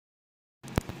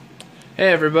Hey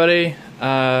everybody,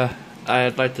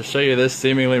 I'd like to show you this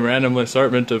seemingly random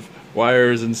assortment of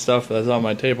wires and stuff that's on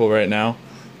my table right now.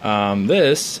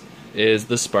 This is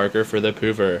the sparker for the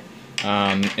poofer,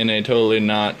 in a totally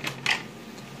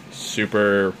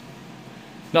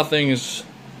nothing's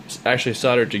actually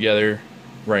soldered together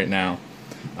right now.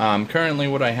 Currently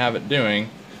what I have it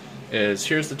doing is,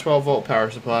 here's the 12 volt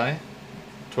power supply.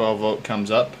 12 volt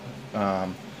comes up,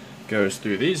 goes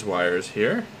through these wires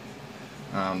here.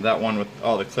 That one with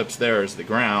all the clips there is the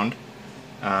ground.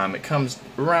 It comes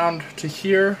around to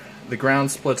here. The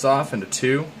ground splits off into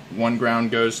two. One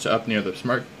ground goes to up near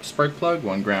the spark plug.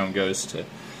 One ground goes to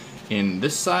in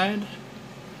this side.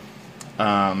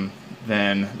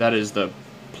 Then that is the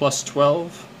plus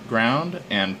 12 ground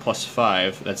and plus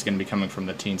 5 that's going to be coming from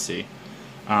the teensy.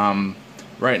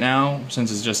 Right now,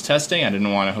 since it's just testing, I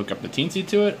didn't want to hook up the teensy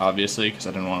to it, obviously, because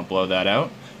I didn't want to blow that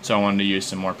out. So I wanted to use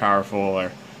some more powerful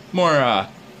or more,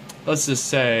 let's just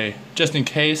say, just in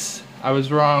case I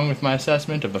was wrong with my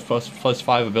assessment of the plus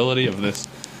 5 ability of this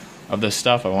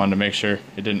stuff, I wanted to make sure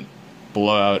it didn't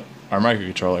blow out our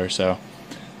microcontroller, so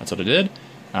that's what it did.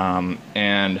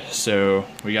 And so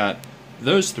we got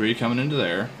those three coming into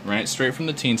there, right, straight from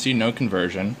the teensy, no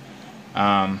conversion.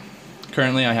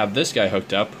 Currently I have this guy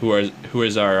hooked up, who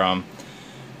is our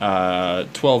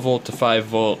 12 volt to 5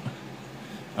 volt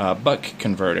buck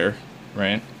converter,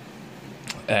 right?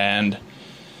 And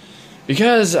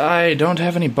because I don't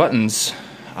have any buttons,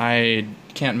 I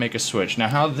can't make a switch. Now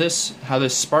how this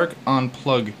spark on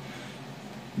plug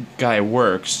guy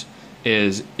works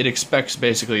is it expects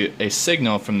basically a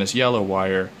signal from this yellow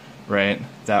wire, right,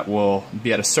 that will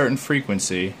be at a certain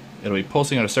frequency. It'll be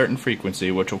pulsing at a certain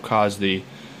frequency, which will cause the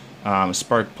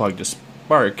spark plug to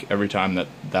spark every time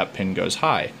that pin goes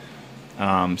high.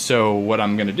 So what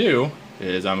I'm going to do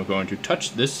is I'm going to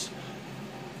touch this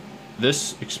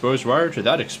exposed wire to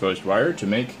that exposed wire to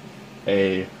make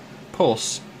a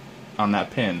pulse on that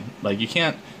pin. Like, you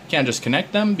can't just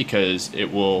connect them because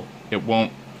it won't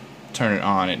turn it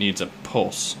on. It needs a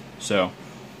pulse. So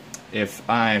if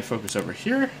I focus over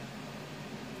here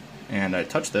and I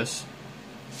touch this,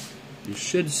 you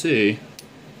should see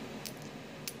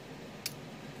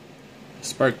a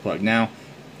spark plug. Now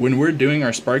when we're doing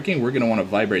our sparking, we're going to want to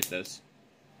vibrate this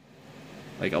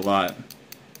like a lot.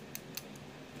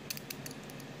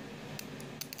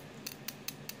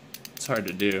 It's hard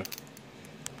to do,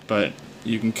 but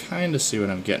you can kind of see what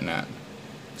I'm getting at.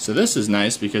 So this is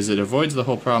nice because it avoids the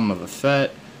whole problem of a FET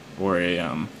or a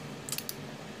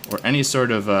or any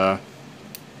sort of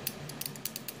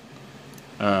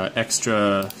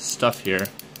extra stuff here.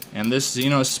 And this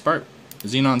iridium spark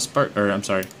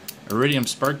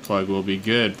plug will be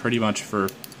good pretty much for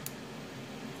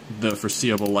the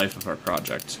foreseeable life of our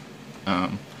project,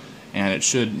 and it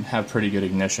should have pretty good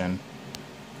ignition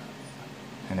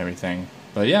and everything.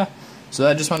 But yeah, so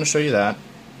I just want to show you that.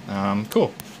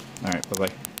 Cool. Alright,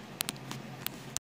 bye-bye.